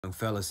Young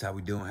fellas, how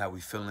we doing? How we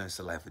feeling? It's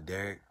the life of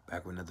Derek,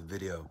 back with another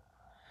video.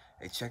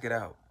 Hey, check it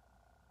out.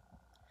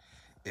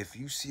 If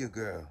you see a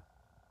girl,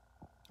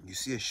 you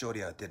see a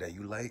shorty out there that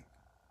you like,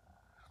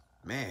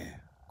 man,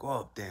 go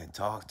up there and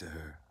talk to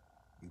her.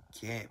 You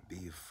can't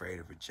be afraid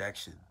of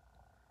rejection.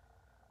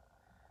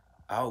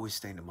 I always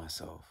think to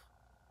myself,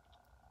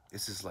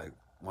 this is like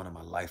one of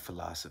my life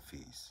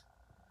philosophies.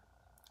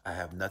 I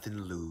have nothing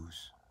to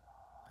lose.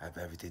 I have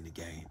everything to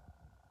gain.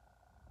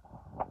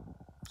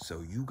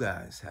 So you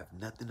guys have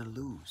nothing to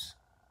lose.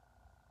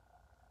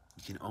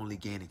 You can only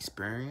gain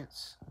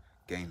experience,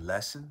 gain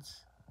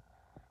lessons,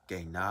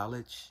 gain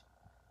knowledge,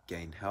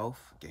 gain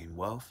health, gain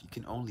wealth. You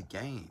can only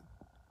gain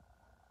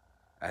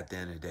at the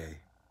end of the day.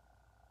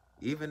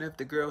 Even if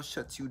the girl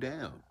shuts you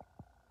down,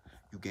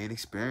 you gain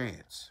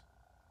experience.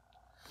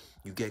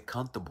 You get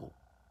comfortable.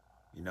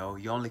 You know,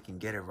 you only can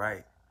get it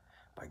right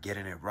by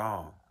getting it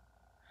wrong.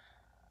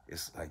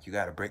 It's like you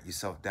got to break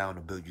yourself down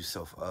to build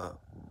yourself up.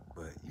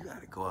 But you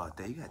got to go out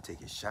there. You got to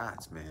take your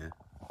shots, man.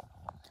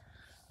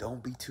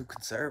 Don't be too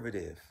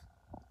conservative.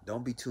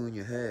 Don't be too in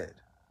your head.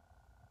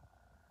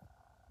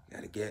 You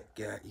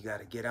got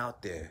to get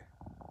out there.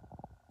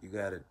 You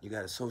got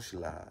to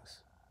socialize.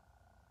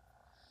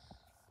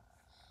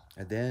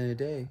 At the end of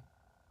the day,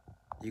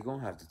 you're going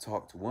to have to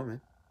talk to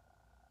women.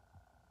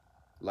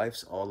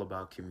 Life's all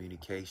about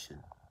communication,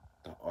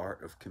 the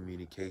art of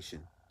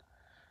communication.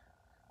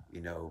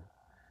 You know,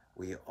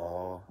 we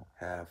all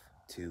have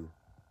to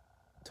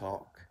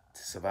talk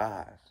to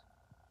survive.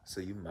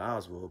 So you might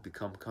as well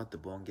become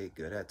comfortable and get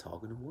good at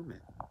talking to women.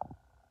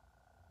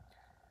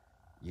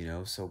 You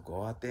know, so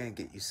go out there and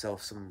get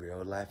yourself some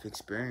real life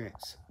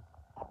experience.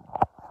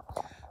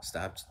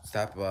 Stop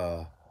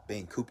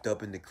being cooped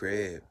up in the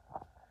crib,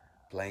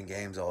 playing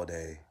games all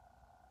day,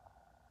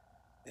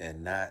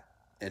 and not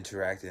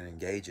interacting and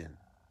engaging.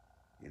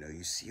 You know,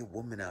 you see a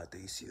woman out there,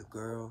 you see a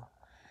girl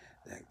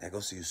that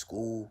goes to your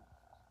school,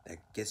 that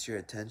gets your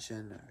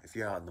attention. If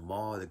you're out in the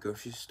mall or the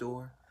grocery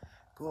store,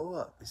 go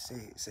up and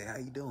say, how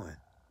you doing?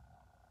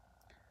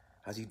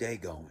 How's your day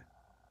going?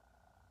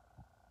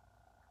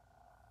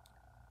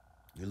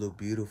 You look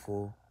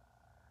beautiful.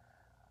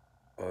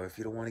 Or if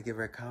you don't want to give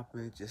her a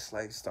compliment, just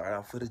like start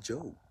off with a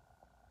joke.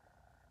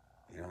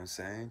 You know what I'm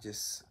saying?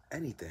 Just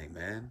anything,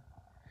 man.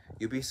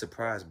 You'll be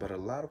surprised, but a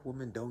lot of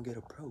women don't get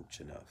approached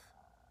enough.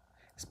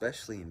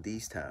 Especially in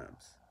these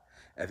times.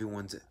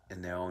 Everyone's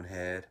in their own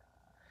head.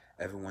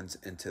 Everyone's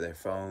into their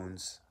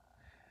phones.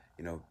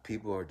 You know,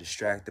 people are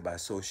distracted by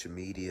social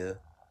media,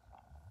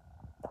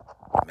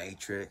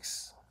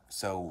 Matrix.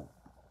 So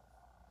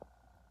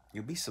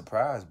you'll be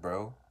surprised,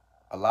 bro.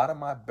 A lot of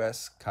my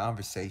best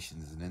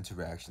conversations and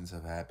interactions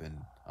have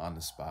happened on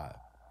the spot.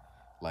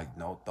 Like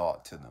no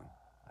thought to them.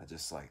 I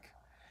just like,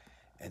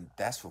 and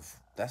that's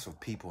for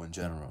people in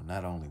general,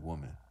 not only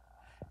women.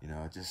 You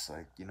know, just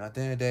like, you know, at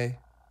the end of the day,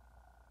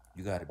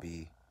 you gotta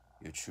be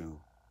your true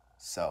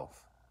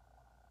self.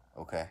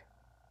 Okay?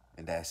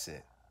 And that's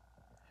it.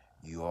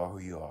 You are who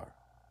you are.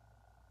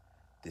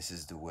 This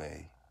is the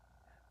way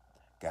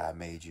God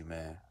made you,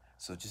 man.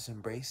 So just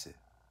embrace it.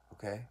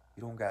 Okay?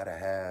 You don't gotta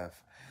have,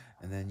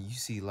 and then you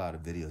see a lot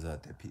of videos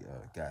out there,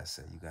 guys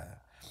say you gotta,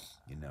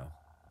 you know,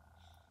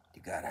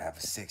 you gotta have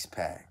a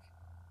six-pack.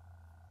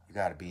 You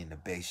gotta be in the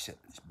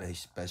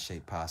best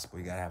shape possible.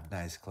 You gotta have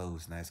nice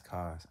clothes, nice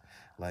cars.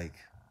 Like,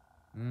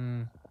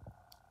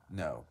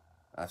 no.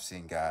 I've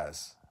seen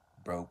guys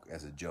broke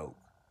as a joke.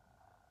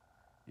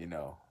 You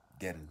know,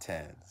 getting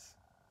tens.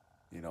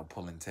 You know,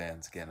 pulling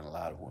tens, getting a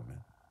lot of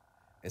women.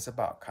 It's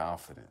about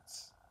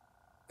confidence.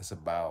 It's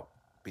about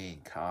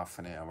being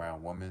confident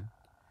around women,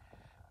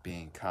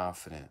 being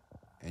confident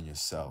in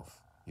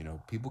yourself. You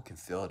know, people can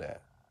feel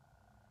that.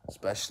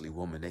 Especially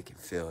women, they can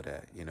feel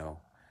that, you know.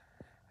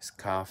 It's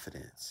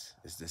confidence.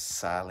 It's this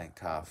silent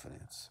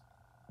confidence.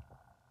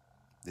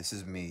 This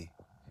is me.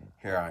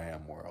 Here I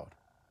am, world.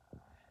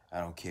 I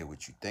don't care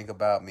what you think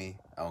about me.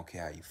 I don't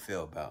care how you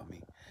feel about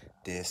me.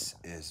 This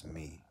is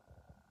me.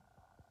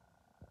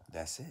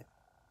 That's it.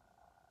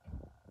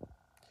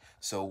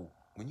 So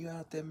when you're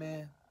out there,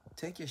 man,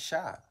 take your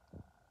shot.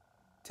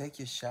 Take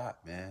your shot,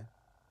 man.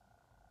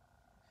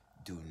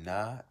 Do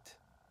not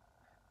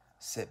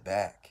sit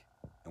back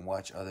and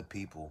watch other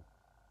people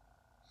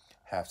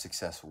have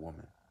successful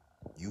women.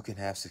 You can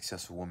have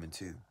successful women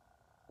too.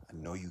 I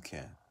know you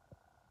can.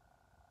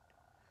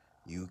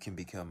 You can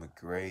become a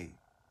great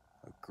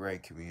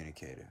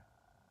communicator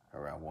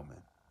around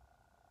women.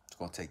 It's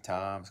gonna take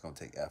time, it's gonna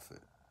take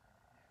effort.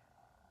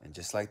 And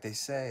just like they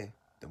say,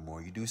 the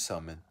more you do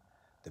something,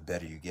 the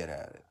better you get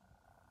at it.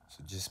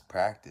 So just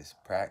practice,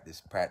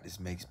 practice,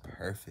 practice makes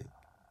perfect.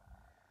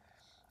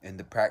 And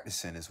the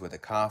practicing is where the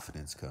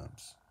confidence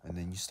comes. And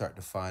then you start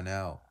to find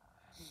out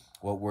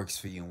what works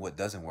for you and what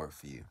doesn't work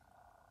for you.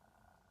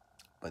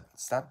 But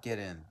stop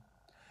getting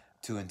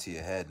too into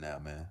your head now,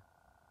 man.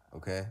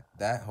 Okay?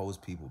 That holds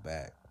people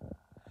back.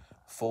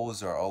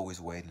 Fools are always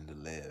waiting to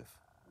live.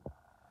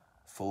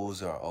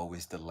 Fools are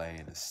always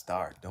delaying to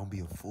start. Don't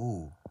be a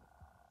fool.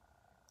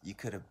 You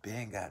could have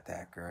been got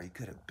that girl. You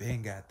could have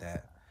been got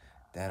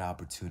that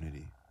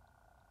opportunity.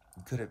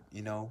 You could have,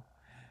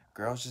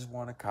 girls just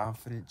want a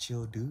confident,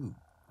 chill dude,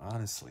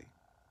 honestly.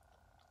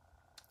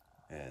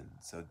 And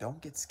so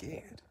don't get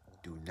scared.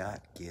 Do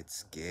not get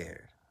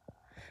scared.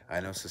 I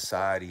know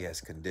society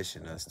has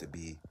conditioned us to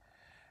be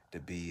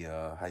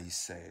how you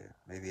say it,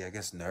 maybe I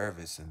guess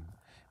nervous, and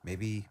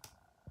maybe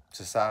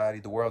society,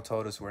 the world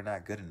told us we're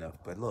not good enough.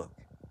 But look,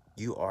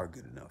 you are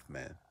good enough,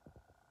 man.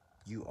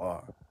 You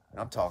are.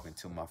 I'm talking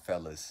to my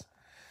fellas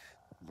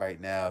right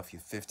now. If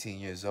you're 15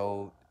 years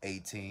old,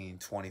 18,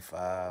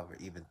 25, or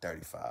even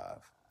 35,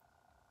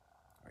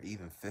 or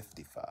even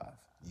 55,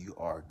 you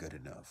are good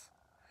enough.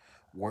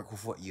 Work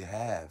with what you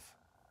have.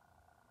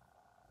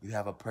 You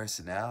have a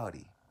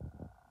personality.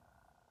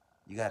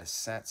 You got a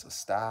sense of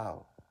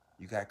style.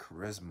 You got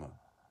charisma.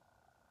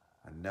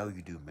 I know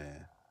you do,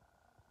 man.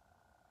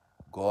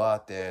 Go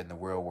out there in the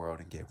real world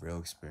and get real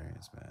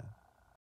experience, man.